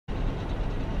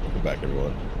Welcome back,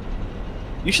 everyone.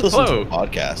 You should listen Hello. to the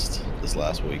podcast this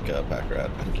last week, Packrat.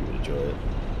 I think you would enjoy it.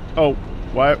 Oh,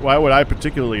 why would I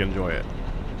particularly enjoy it?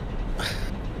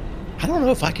 I don't know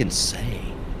if I can say.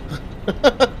 I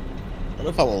don't know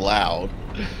if I'm allowed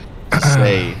to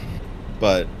say,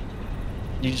 but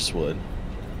you just would.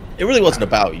 It really wasn't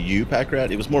about you, Packrat.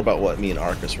 It was more about what me and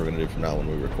Arkas were going to do from now when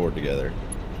we record together.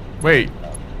 Wait.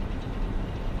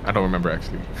 I don't remember,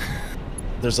 actually.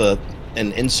 There's an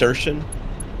insertion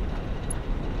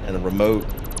and a remote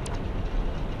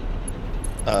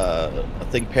a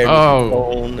thing paired with your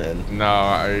phone and no,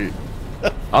 I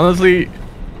honestly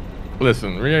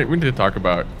listen, we need to talk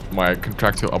about my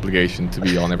contractual obligation to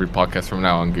be on every podcast from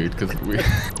now on, Guude, because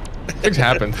things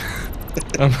happened.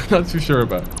 I'm not too sure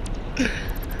about.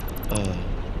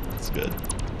 That's good.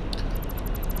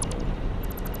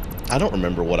 I don't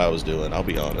remember what I was doing, I'll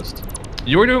be honest.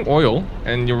 You were doing oil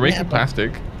and you're making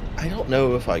plastic. I don't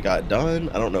know if I got done.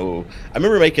 I don't know. I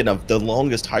remember making the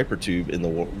longest hypertube in the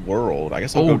world. I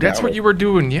guess I'll go that's what you were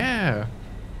doing, yeah.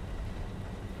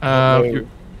 I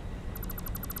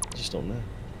just don't know.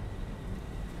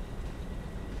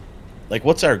 Like,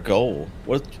 what's our goal?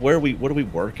 What are we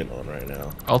working on right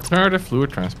now? Alternative fluid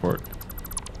transport.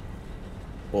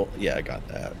 Well, yeah, I got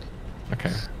that.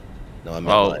 Okay. No, I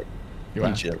mean, like,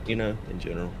 in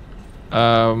general.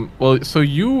 Well, so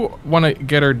you want to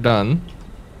get her done.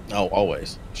 Oh,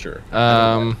 always. Sure.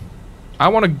 I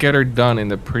want to get her done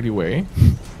in a pretty way.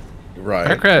 Right.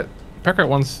 Packrat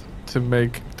wants to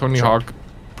make Tony Hawk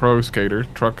Pro Skater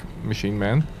Truck Machine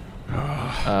Man.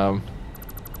 That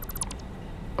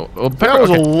was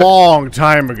a long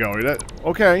time ago.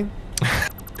 Okay.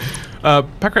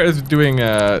 Packrat is doing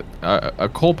a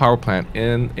coal power plant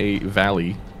in a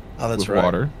valley with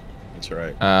water. That's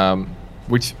right.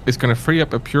 Which is going to free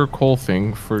up a pure coal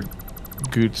thing for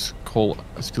Guude's coal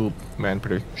steel man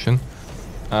production.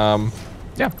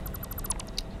 Yeah.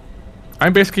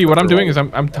 I'm basically what I'm doing is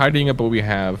I'm tidying up what we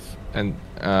have and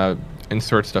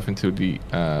insert stuff into the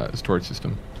storage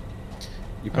system.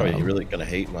 You're probably really gonna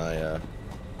hate my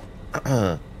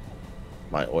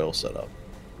my oil setup.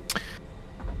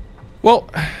 Well,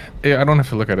 yeah, I don't have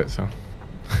to look at it, so.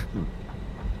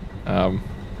 Trying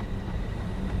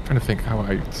to think how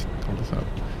I told this up.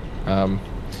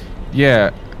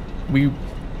 Yeah, we.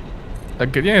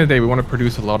 Like at the end of the day, we want to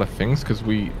produce a lot of things because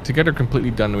to get her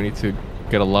completely done, we need to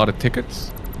get a lot of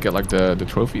tickets, get like the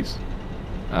trophies,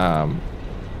 and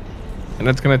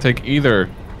that's gonna take either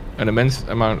an immense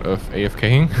amount of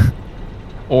AFKing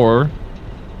or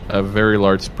a very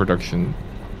large production,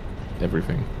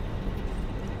 everything.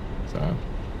 So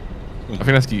I think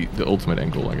that's the ultimate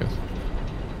end goal, I guess.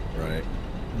 Right.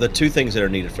 The two things that are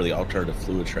needed for the alternative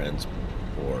fluid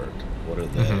transport, what are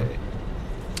they?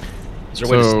 Is there a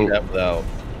way to see that without?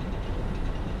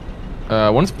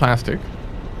 One's plastic.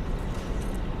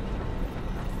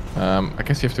 I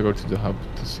guess you have to go to the hub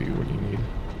to see what you need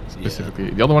specifically.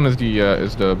 Yeah. The other one is the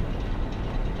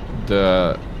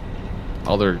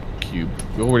other cube.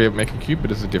 We already make a cube, but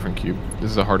this is a different cube.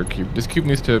 This is a harder cube. This cube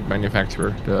needs to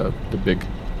manufacture the big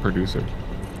producer.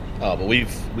 Oh, but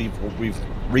we've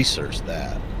researched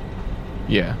that.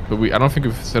 Yeah, but I don't think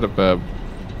we've set up a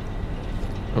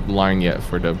line yet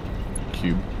for the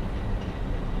cube.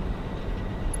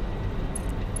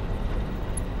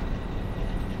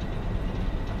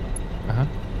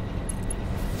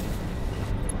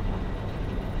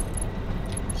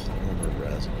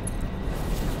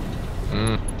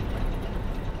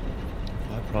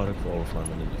 Byproduct of oil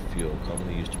refinement into fuel,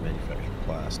 commonly used to manufacture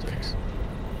plastics.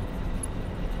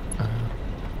 I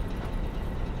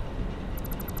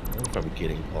wonder if I'm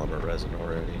getting polymer resin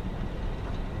already.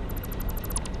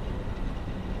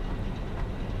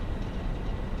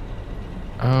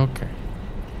 Okay.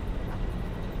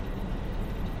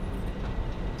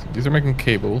 So these are making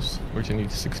cables, which I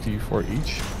need 60 for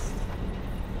each.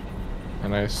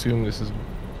 And I assume this is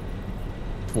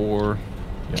for...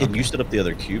 Yeah, Can you set up the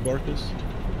other cube, Arkas?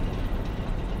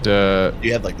 Do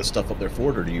you have like the stuff up there for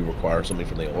it, or do you require something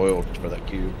from the oil for that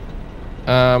cube?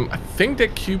 I think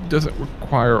that cube doesn't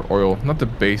require oil, not the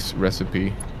base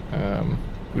recipe.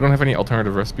 We don't have any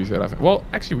alternative recipes yet, I think. Well,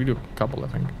 actually we do a couple, I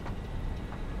think.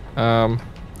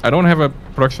 I don't have a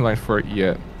production line for it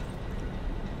yet.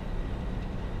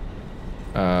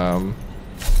 I'd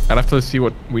have to see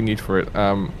what we need for it.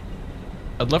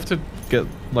 I'd love to get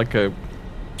like a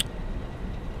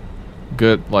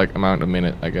good amount a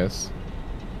minute, I guess,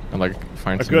 and like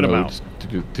find some nodes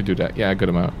to do that. Yeah, a good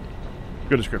amount.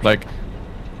 Good description. Like,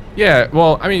 yeah.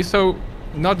 Well, I mean, so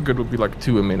not good would be like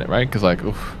 2 a minute, right? Because like,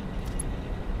 oof,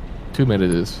 2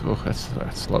 minutes is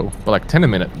that's slow. But like 10 a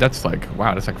minute, that's like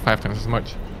wow, that's like 5 times as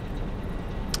much.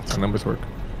 My numbers work.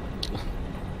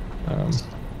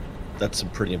 That's some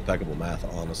pretty impeccable math,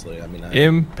 honestly. I mean,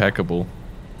 Impeccable.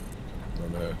 I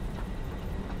don't know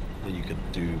that you could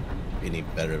do any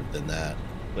better than that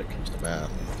when it comes to math.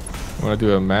 Want to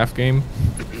do a math game?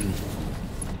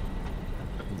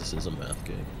 This is a math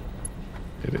game.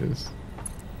 It is.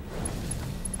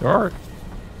 There are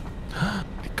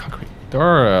concrete. There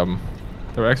are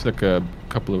actually like a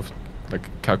couple of like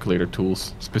calculator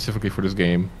tools specifically for this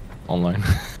game online.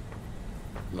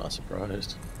 I'm not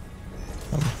surprised.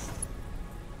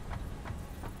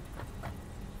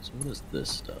 So what is this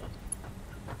stuff?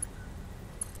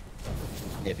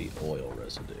 Heavy oil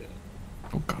residue.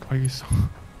 Oh god, why are you so...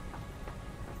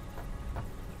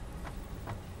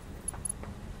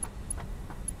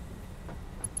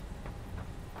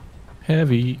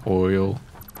 Heavy oil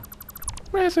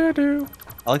residue.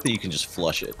 I like that you can just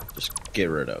flush it. Just get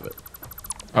rid of it.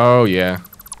 Oh yeah,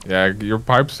 yeah. Your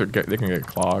pipes they can get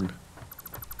clogged.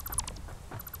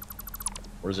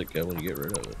 Where does it go when you get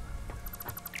rid of it?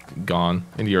 Gone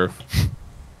in the earth.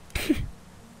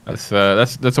 That's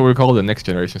what we call the next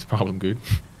generation's problem, Guude.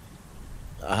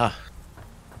 Ah.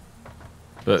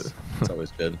 But it's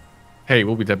always good. Hey,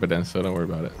 we'll be dead by then, so don't worry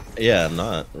about it. Yeah, I'm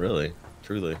not really,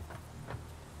 truly.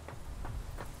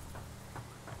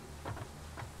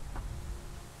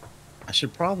 I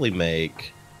should probably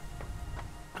make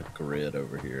a grid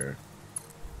over here.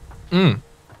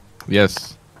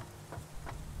 Yes.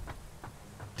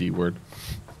 D word.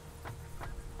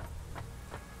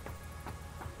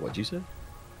 What'd you say?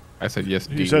 I said yes.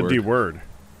 You said D word.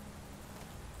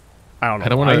 I don't know. I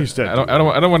don't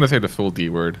want to say the full D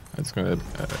word. I'm just gonna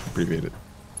abbreviate it.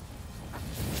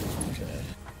 Okay.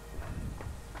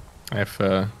 I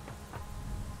sort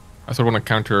of want to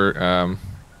counter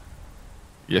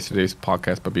yesterday's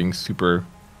podcast by being super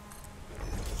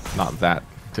not that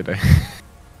today.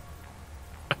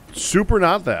 Super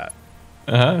not that.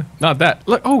 Not that.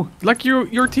 Look, like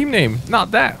your team name. Not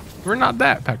that. We're not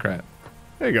that, Packrat.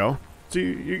 There you go. So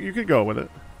you could go with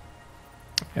it.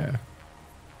 Yeah.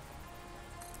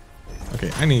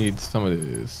 Okay, I need some of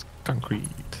this concrete.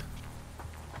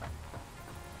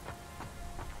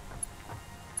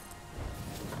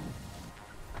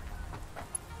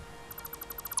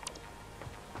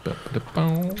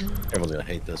 Everyone's gonna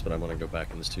hate this, but I'm gonna go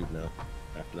back in this tube now.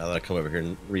 Now that I come over here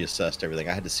and reassessed everything,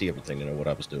 I had to see everything to know what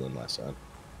I was doing last time.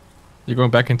 You're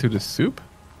going back into the soup?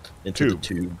 Into the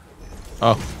tube.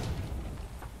 Oh.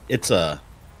 It's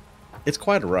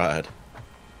quite a ride.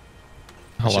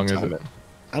 How long is it?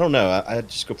 I don't know. I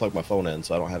just go plug my phone in,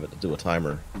 so I don't have it to do a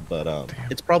timer. But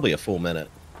it's probably a full minute.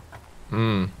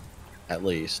 At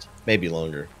least. Maybe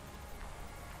longer.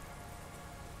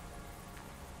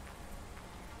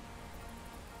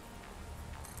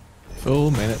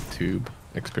 Full minute tube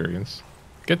experience.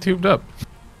 Get tubed up.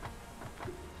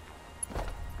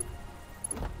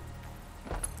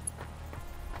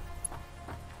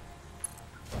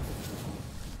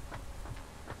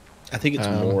 I think it's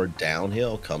more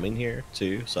downhill coming here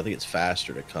too, so I think it's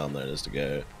faster to come than it is to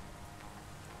go.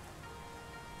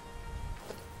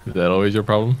 Is that always your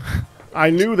problem? I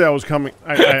knew that was coming.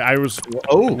 I was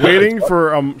waiting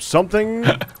for something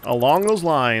along those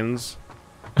lines.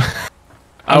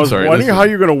 I was wondering how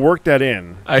you're going to work that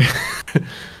in.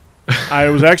 I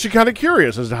was actually kind of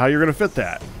curious as to how you're going to fit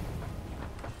that.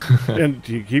 And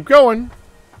you keep going.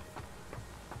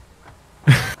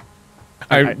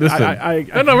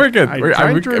 Listen. No, we're good.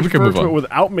 We can move on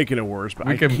without making it worse, but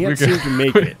I can't seem to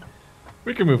make it.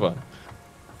 We can move on.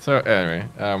 So anyway,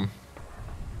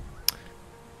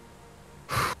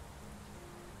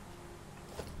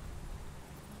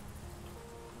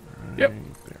 yep.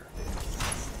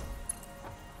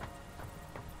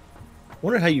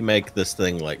 Wonder how you make this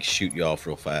thing like shoot you off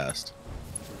real fast.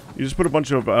 You just put a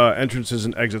bunch of entrances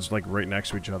and exits like right next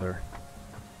to each other.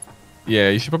 Yeah,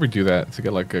 you should probably do that to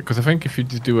get like a... Because I think if you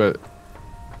just do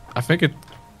I think it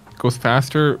goes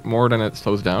faster more than it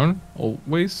slows down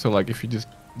always. So like if you just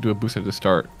do a boost at the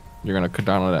start, you're going to cut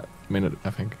down on that minute, I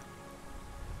think.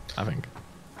 I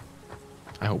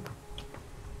hope.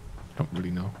 I don't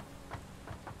really know.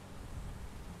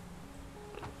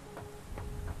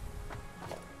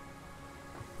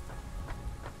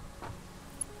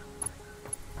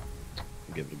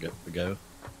 Give it a go.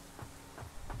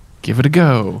 Give it a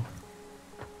go.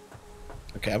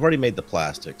 Okay, I've already made the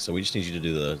plastic, so we just need you to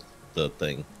do the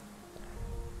thing.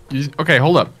 Okay,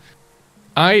 hold up.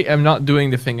 I am not doing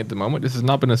the thing at the moment. This has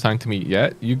not been assigned to me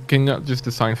yet. You cannot just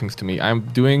assign things to me. I'm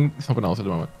doing something else at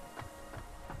the moment.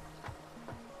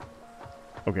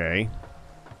 Okay.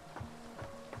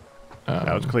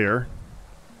 That was clear.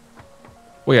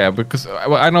 Well, yeah, because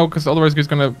well, I know, because otherwise he's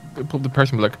gonna pull the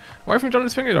person be like, "Why haven't you done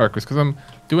this thing yet, Arkas?" Because I'm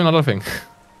doing another thing.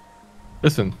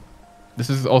 Listen, this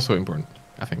is also important.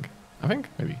 I think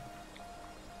maybe.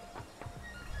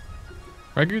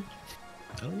 Right, Guude?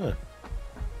 I don't know.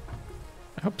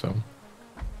 I hope so.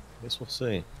 Guess we'll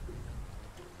see.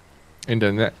 In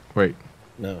the net. Wait.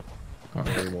 No. Oh.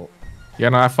 No, we won't. Yeah,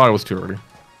 no, I thought it was too early.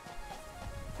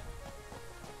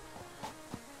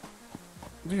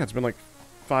 Yeah, it's been like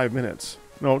 5 minutes.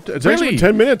 No, it's Really? actually been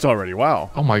 10 minutes already.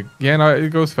 Wow. Oh my, yeah, no, it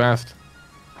goes fast.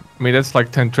 I mean, that's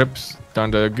like 10 trips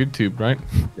down the Guude tube, right?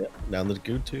 Yeah, down the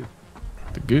Guude tube.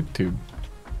 The Guude tube.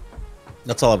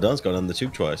 That's all I've done is go down the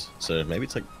tube twice. So maybe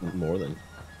it's like more than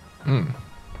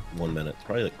 1 minute. It's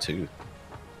probably like 2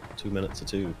 minutes or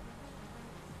 2.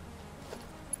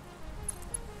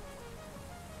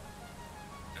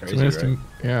 Crazy, right?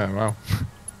 Yeah, wow.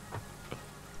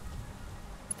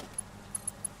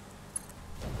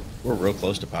 We're real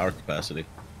close to power capacity.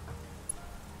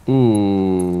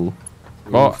 Ooh.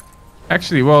 Well,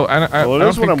 actually, well, I well, don't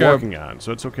that's what think, I'm working on,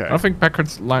 so it's okay. I don't think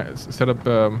Packard's set up,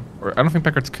 or I don't think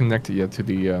Packard's connected yet to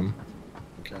the.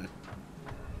 Okay.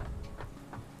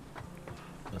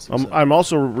 I'm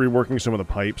also reworking some of the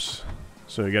pipes,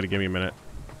 so you got to give me a minute.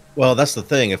 Well, that's the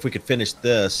thing. If we could finish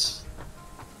this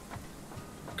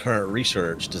current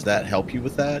research, does that help you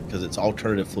with that? Because it's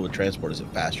alternative fluid transport. Is it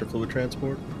faster fluid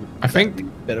transport? I think be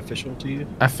beneficial to you.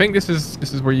 I think this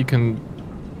is where you can.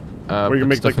 Where you can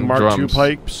make like the Mark II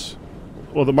pipes.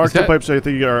 Well, the Mark II pipes I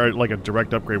think are like a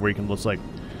direct upgrade where you can just like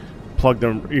plug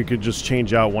them. You could just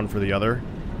change out one for the other.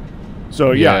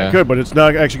 So yeah, it could, but it's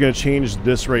not actually going to change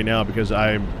this right now because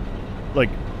I'm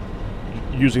like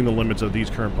using the limits of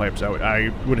these current pipes. I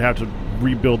would have to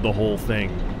rebuild the whole thing.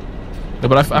 No,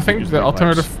 but I think the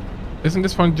alternative isn't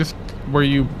this one just where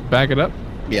you bag it up?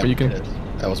 Yeah, you can. It is.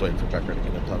 I was waiting for Packard to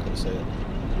get up talking to say it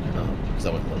because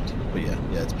I wouldn't looked. But yeah,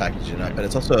 it's packaging up, and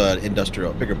it's also an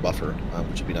industrial, bigger buffer,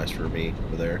 which would be nice for me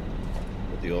over there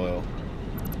with the oil.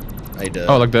 I need to,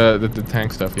 oh, like the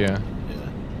tank stuff, yeah. Yeah.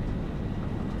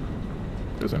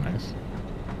 Those are nice.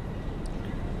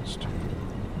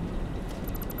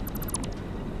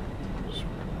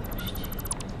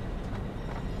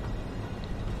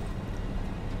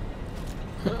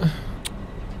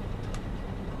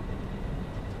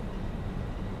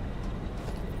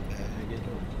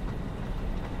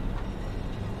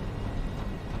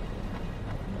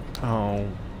 Oh,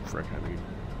 frick!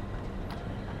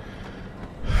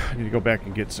 I need to go back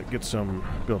and get some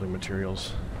building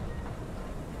materials.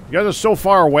 You guys are so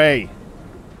far away.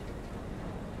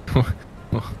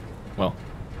 Well,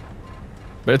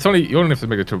 but it's only you only have to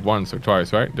make the trip once or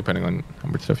twice, right? Depending on how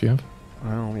much stuff you have.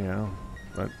 Well, yeah,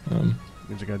 but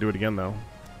means I gotta do it again though.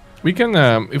 We can,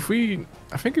 if we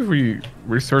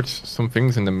research some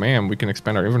things in the MAM, we can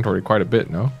expand our inventory quite a bit,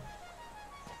 no?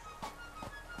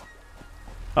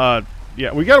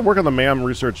 Yeah, we got to work on the MAM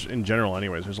research in general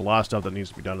anyways. There's a lot of stuff that needs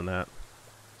to be done in that.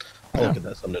 I'll look at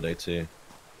that some today, too.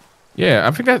 Yeah,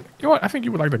 I think that, you know what, I think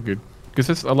you would like that, Guude. Because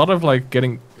it's a lot of, like,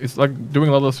 it's like doing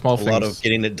a lot of small things. A lot of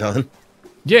getting it done.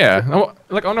 Yeah, no,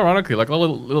 like, unironically, like,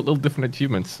 little different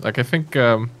achievements. Like, I think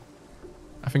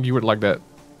you would like that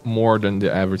more than the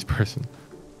average person.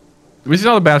 Which is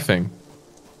not a bad thing.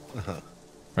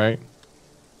 Right?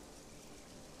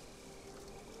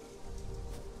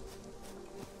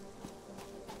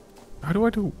 How do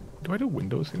I do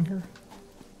windows in here?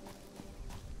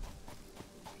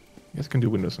 You guys can do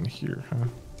windows in here, huh?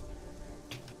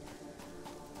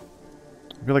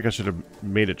 I feel like I should have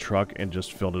made a truck and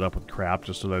just filled it up with crap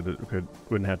just so that it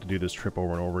wouldn't have to do this trip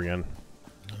over and over again.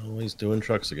 Oh, he's doing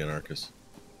trucks again, Arkas.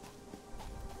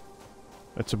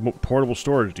 That's a portable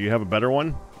storage. Do you have a better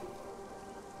one?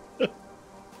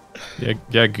 Yeah,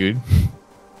 Guude.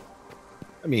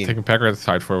 I mean, taking Packer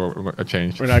aside for a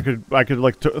change. I mean, I could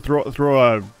like throw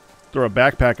a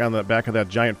backpack on the back of that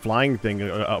giant flying thing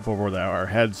up over our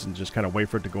heads and just kind of wait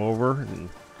for it to go over and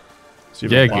see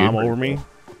if it bomb over me.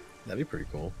 That'd be pretty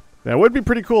cool. That would be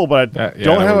pretty cool, but I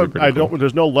don't have a.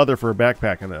 There's no leather for a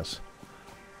backpack in this.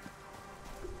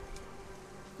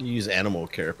 You use animal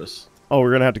carapace. Oh,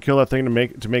 we're gonna have to kill that thing to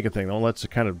make a thing. Well, that's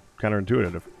kind of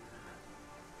counterintuitive.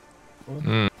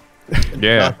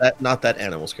 Yeah. Not that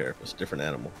animal's carapace. Different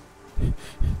animal.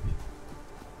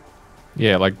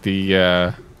 Yeah, like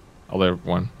the other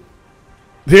one.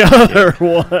 The other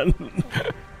one.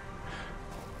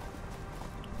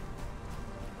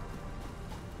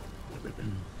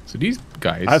 So these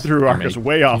guys. I threw Arkas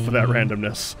way off of that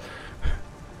randomness.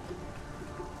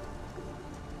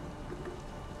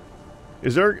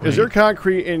 Is there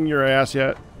concrete in your ass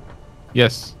yet?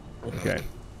 Yes. Okay.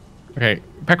 Okay,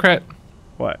 Packrat.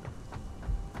 What?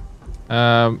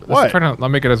 Let's try to not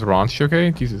make it as raunchy,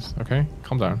 okay? Jesus, okay?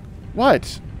 Calm down.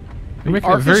 What? The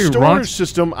Arkas storage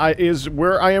system is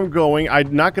where I am going.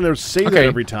 I'm not going to say that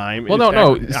every time. Well, no.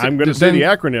 I'm going to say the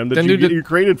acronym that you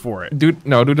created for it. Do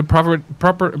the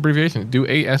proper abbreviation. Do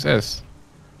ASS.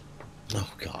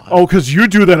 Oh, God. Oh, because you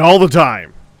do that all the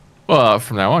time. Well,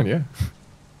 from now on, yeah.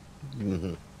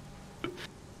 Mm-hmm.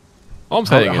 All I'm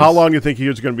saying how long do you think he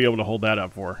was going to be able to hold that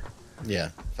up for? Yeah,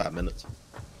 5 minutes.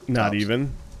 Not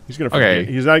even. He's going to forget.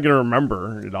 He's not going to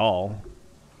remember it all.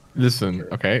 Listen,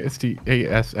 okay, it's the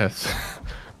ASS.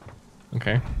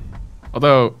 Okay.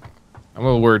 Although, I'm a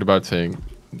little worried about saying,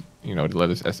 the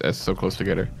letters SS so close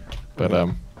together. But,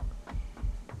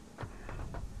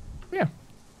 yeah.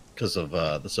 Because of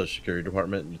the Social Security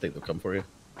Department, you think they'll come for you?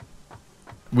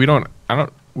 We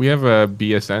have a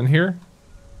BSN here.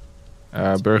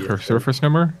 Birth surface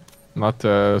number, not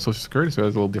Social Security, so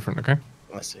it's a little different, okay?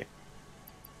 I see.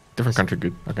 Different country,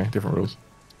 good. Okay, different rules.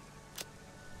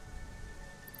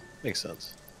 Makes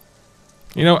sense.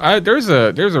 There's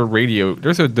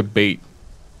a debate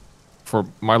for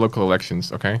my local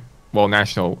elections, okay? Well,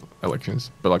 national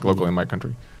elections, but like local in my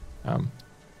country.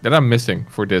 That I'm missing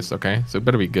for this, okay? So it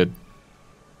better be good.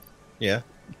 Yeah.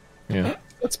 Yeah.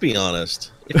 Let's be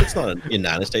honest. If it's not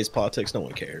United States politics, no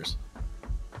one cares.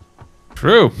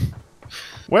 True.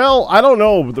 Well, I don't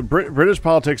know. The British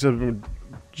politics has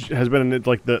been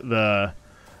like the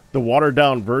watered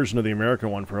down version of the American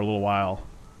one for a little while.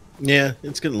 Yeah,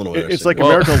 it's getting a little interesting. It's like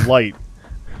America Light.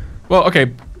 Well,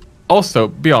 okay. Also,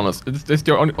 be honest. It's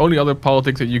the only other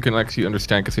politics that you can actually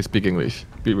understand because they speak English.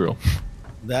 Be real.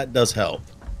 That does help.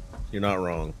 You're not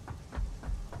wrong.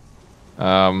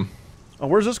 Oh,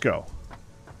 where's this go?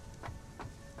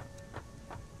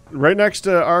 Right next to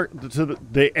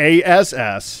the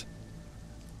ASS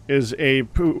is a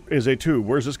 2.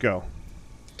 Where's this go?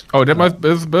 Oh, that's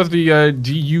the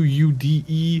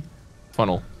GUUDE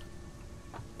funnel.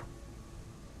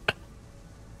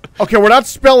 Okay, we're not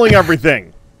spelling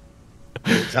everything.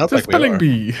 Sounds like spelling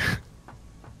bee.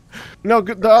 No,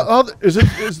 is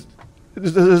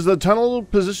the tunnel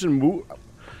position move?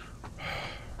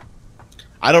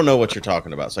 I don't know what you're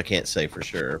talking about, so I can't say for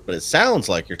sure. But it sounds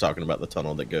like you're talking about the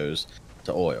tunnel that goes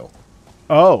to oil.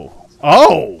 Oh!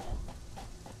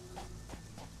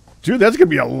 Dude, that's going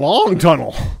to be a long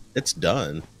tunnel. It's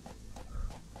done.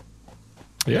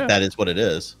 Yeah. That is what it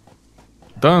is.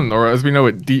 Done, or as we know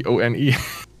it, DONE.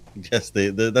 Yes,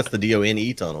 that's the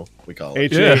DONE tunnel, we call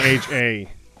it. HAHA.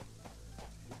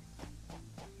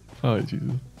 Oh,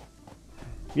 Jesus.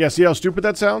 Yeah, see how stupid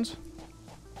that sounds?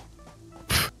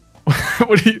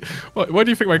 What do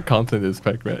you think my content is,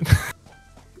 Pac-Man?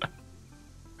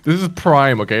 This is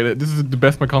prime, okay? This is the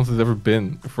best my content's ever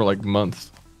been for like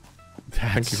months.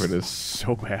 Thank you for this.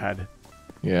 So bad.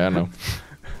 Yeah, I know.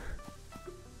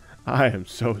 I am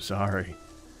so sorry.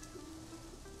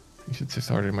 You should say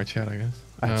sorry in my chat, I guess.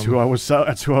 That's who I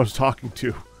was talking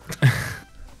to.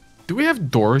 Do we have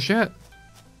doors yet?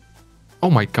 Oh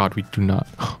my god, we do not.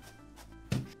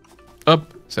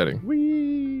 Up setting.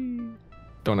 Whee!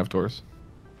 Don't have doors.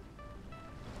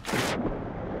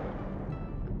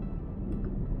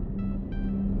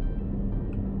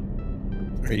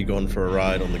 Are you going for a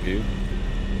ride on the Guude?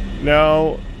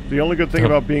 No. The only good thing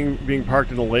about being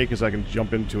parked in a lake is I can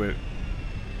jump into it.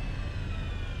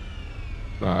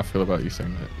 I feel about you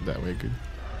saying that way, good.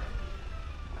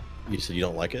 You said you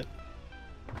don't like it?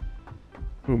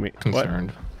 Who, me?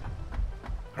 Concerned.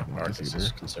 Arkas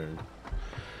is concerned.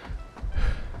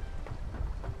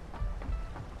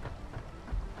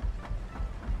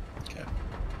 Okay.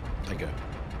 I go.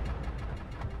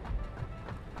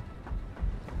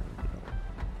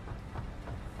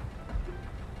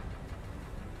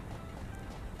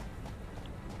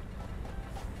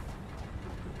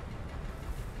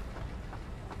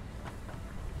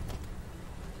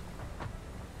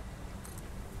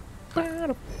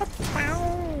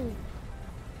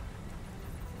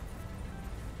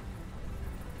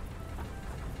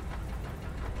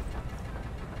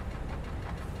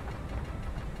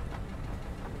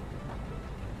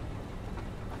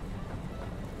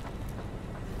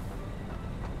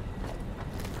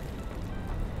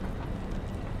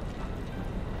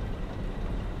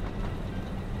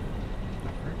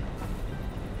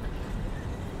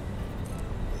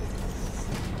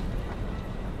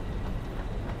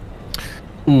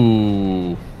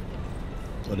 Ooh.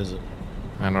 What is it?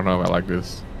 I don't know if I like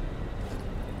this.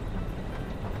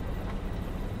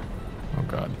 Oh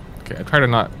god. Okay, I try to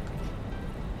not.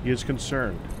 He is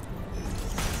concerned.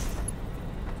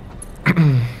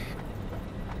 Don't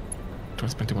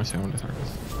spend too much time on this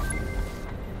Arkas.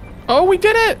 Oh, we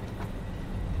did it!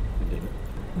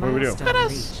 What do we do? Let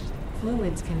us.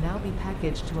 Fluids can now be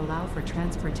packaged to allow for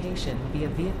transportation via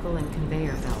vehicle and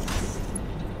conveyor belts.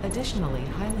 Additionally,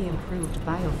 highly improved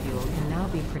biofuel can now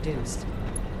be produced.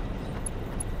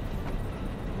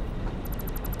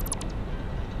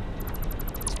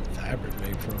 What's fabric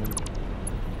made from?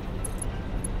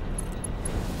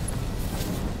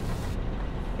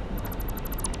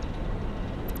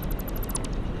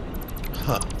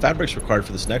 Huh. Fabric's required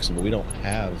for this next one, but we don't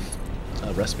have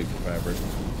a recipe for fabric.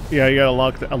 Yeah, you gotta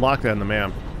unlock that in the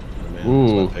map. Oh, man, Ooh.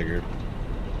 that's what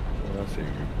I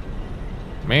figured.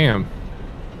 Ma'am.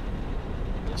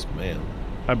 Yes, ma'am.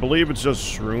 I believe it's just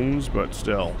shrooms, but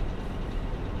still.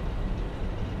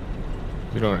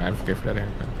 We don't advocate for that here.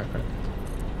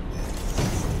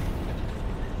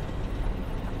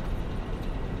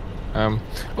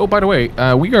 Oh, by the way,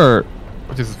 we are.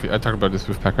 I talked about this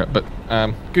with Packrat, but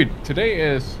good.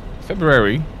 Today is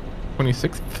February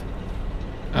 26th.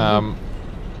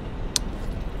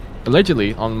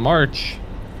 Allegedly on March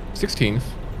 16th.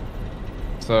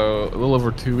 So a little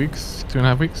over 2 weeks,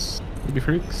 2.5 weeks, maybe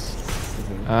 3 weeks.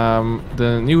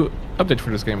 The new update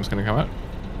for this game is going to come out.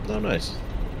 Oh, nice.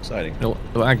 Exciting. It'll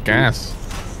add gas.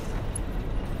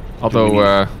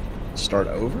 Although, start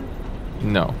over?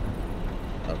 No.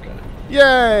 Okay.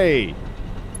 Yay!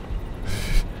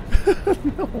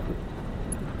 No.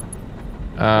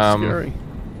 Scary.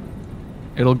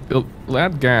 It'll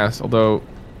add gas, although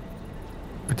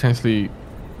potentially,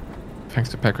 thanks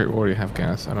to Packrat, we already have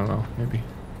gas. I don't know. Maybe.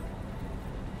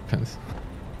 Depends.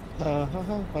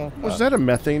 Was that a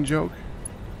methane joke?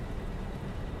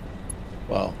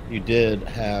 Well, you did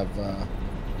have.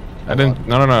 I didn't.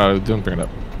 No. Don't bring it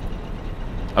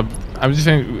up. I'm just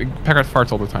saying, Packrat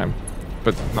farts all the time,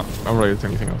 but not unrelated to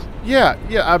anything else. Yeah.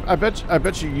 I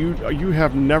bet you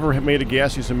have never made a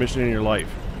gaseous emission in your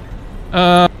life.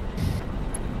 I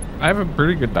have a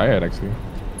pretty good diet, actually.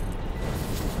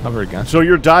 Not very gassy. So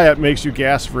your diet makes you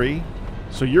gas free.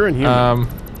 So you're inhuman.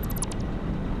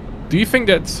 Do you think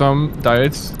that some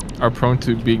diets are prone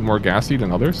to being more gassy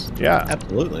than others? Yeah,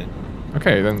 absolutely.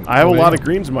 Okay, then I have a lot of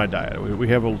greens in my diet. We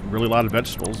have a really lot of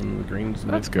vegetables and the greens.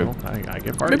 That's good. I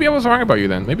get farty. Maybe I was wrong about you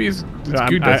then. Maybe it's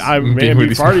good. I may be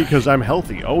farty because I'm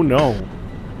healthy. Oh no.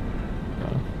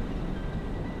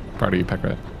 Proud of you,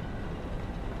 Packrat.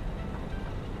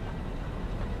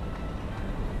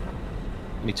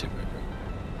 Me too, Packrat.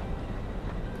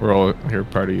 We're all here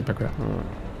proud of you, Packrat.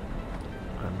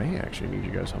 I may actually need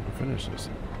you guys help to finish this,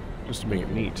 just to make it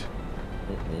neat.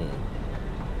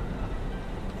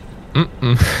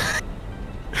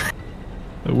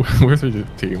 Where's the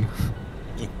team?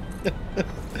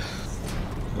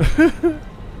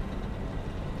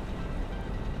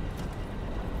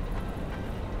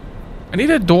 I need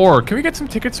a door. Can we get some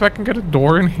tickets so I can get a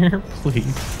door in here,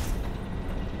 please?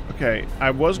 Okay,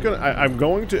 I'm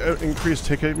going to increase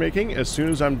ticket making as soon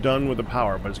as I'm done with the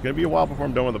power, but it's going to be a while before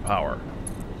I'm done with the power.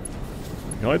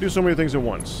 You can only do so many things at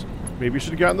once. Maybe you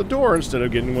should have gotten the door instead of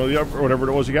getting whatever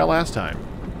it was you got last time.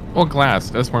 Well,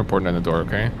 glass. That's more important than the door,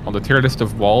 okay? On the tier list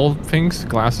of wall things,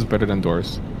 glass is better than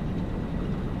doors.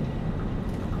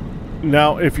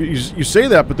 Now, if you say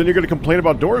that, but then you're going to complain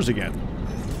about doors again.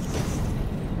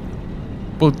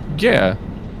 Well, yeah.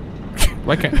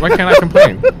 Why can't I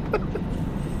complain?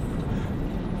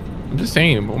 I'm just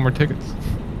saying, more tickets.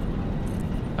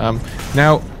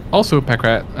 Now, also,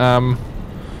 Packrat,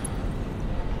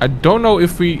 I don't know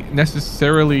if we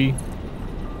necessarily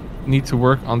need to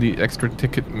work on the extra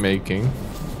ticket making,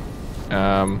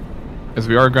 as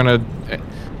we are gonna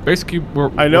basically.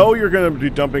 I know you're gonna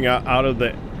be dumping out of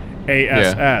the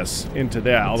ASS into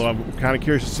that. Although I'm kind of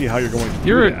curious to see how you're going to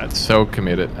do that. You're so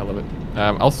committed. I love it.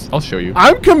 I'll show you.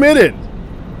 I'm committed.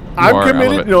 I'm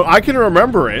committed. No, I can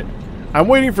remember it. I'm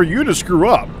waiting for you to screw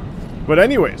up. But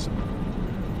anyways,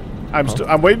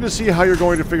 I'm waiting to see how you're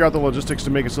going to figure out the logistics to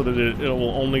make it so that it will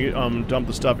only dump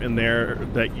the stuff in there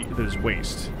that is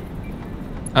waste.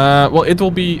 Well, it will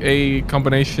be a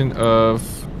combination of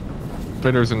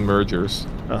splitters and mergers.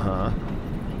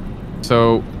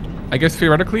 So, I guess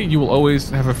theoretically, you will always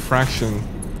have a fraction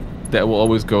that will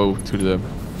always go to the.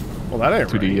 Well, that ain't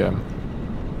to right.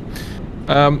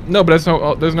 the. No, but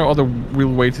there's no other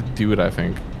real way to do it, I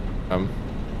think.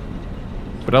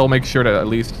 But I'll make sure that at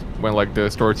least when like the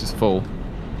storage is full,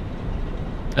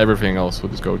 everything else will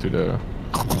just go to the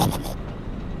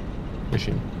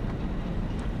machine.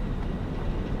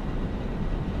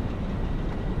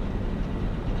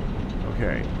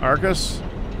 Okay, Arkas,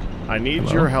 I need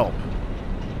your help.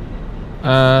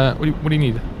 What do you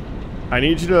need? I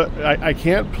need you to. I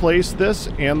can't place this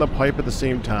and the pipe at the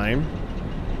same time.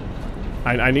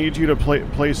 I need you to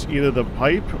place either the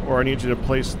pipe or I need you to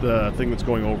place the thing that's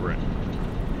going over it.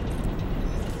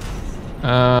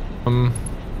 Can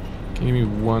you give me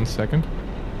 1 second?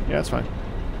 Yeah, that's fine.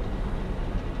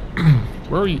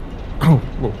 Where are you? Oh,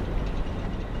 whoa.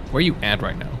 Where are you at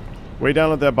right now? Way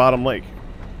down at that bottom lake.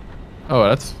 Oh,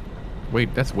 that's...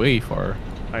 Wait, that's way far.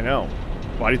 I know.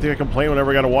 Why do you think I complain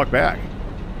whenever I gotta walk back?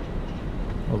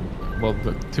 Well,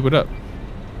 tube it up.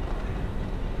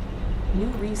 New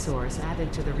resource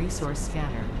added to the resource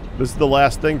scanner. This is the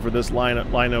last thing for this line of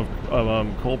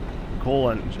coal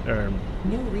and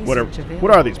New research whatever. available.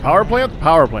 What are these? Power plants?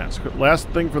 Power plants. Last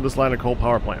thing for this line of coal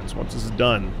power plants. Once this is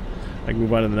done, I can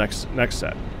move on to the next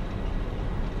set.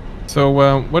 So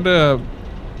what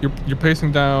you're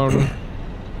placing down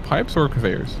pipes or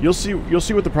conveyors? You'll see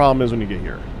what the problem is when you get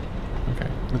here. Okay.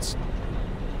 It's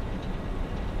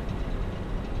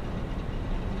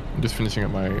I'm just finishing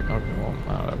up my.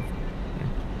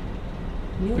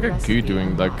 New Look at recipe Guude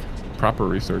doing like unlocked. proper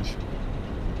research.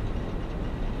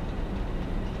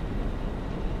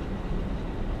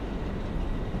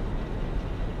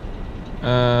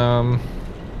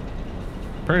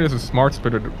 Apparently there's a smart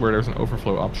splitter where there's an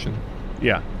overflow option.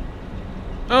 yeah.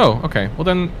 Oh, okay. Well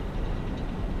then.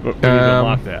 But we need to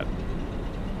unlock that.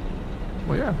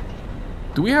 Well, yeah.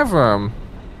 Do we have You on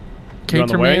the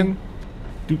Caterman?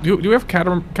 Do we have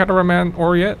Caterman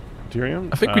ore yet? Tyrium?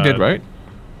 I think we did, right?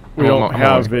 We Oh, don't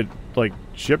have it like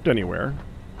shipped anywhere.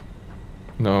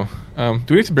 No. Do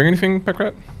we need to bring anything,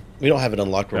 Pekrat? We don't have it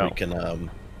unlocked where No. we can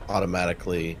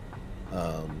automatically.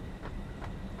 What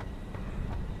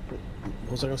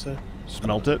was I gonna say?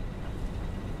 Smelt it.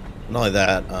 Not only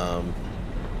that. I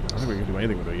don't think we can do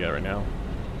anything with it yet right now.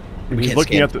 We He's can't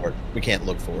looking scan at the. for it. We can't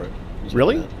look for it.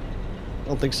 Really? I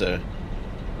don't think so.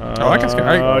 Oh, I can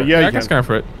scan. Yeah, I you can scan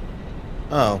for it.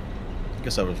 Oh, I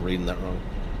guess I was reading that wrong.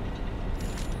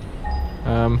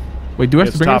 Wait, do I have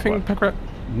It's to bring top anything, Pekrat?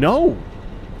 No.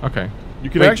 Okay. You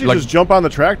can Wait, actually like- just jump on the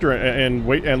tractor and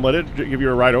wait and let it give you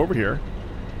a ride over here.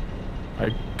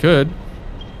 I could.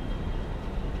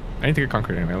 I need to get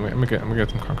concrete anyway. I'm gonna get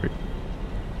some concrete.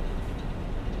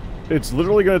 It's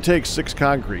literally going to take 6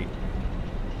 concrete.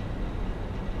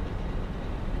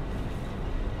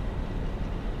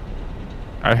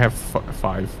 I have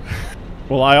 5.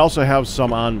 Well, I also have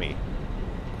some on me.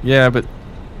 Yeah, but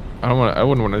I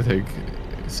wouldn't want to take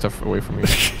stuff away from me.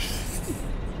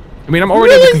 I mean, I'm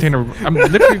already at the container. I'm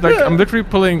literally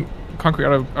pulling concrete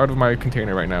out of my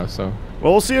container right now. So.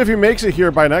 Well, we'll see if he makes it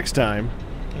here by next time.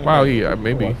 Wow, yeah,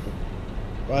 maybe.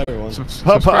 Bye, everyone.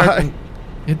 Subscribe and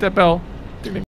hit that bell.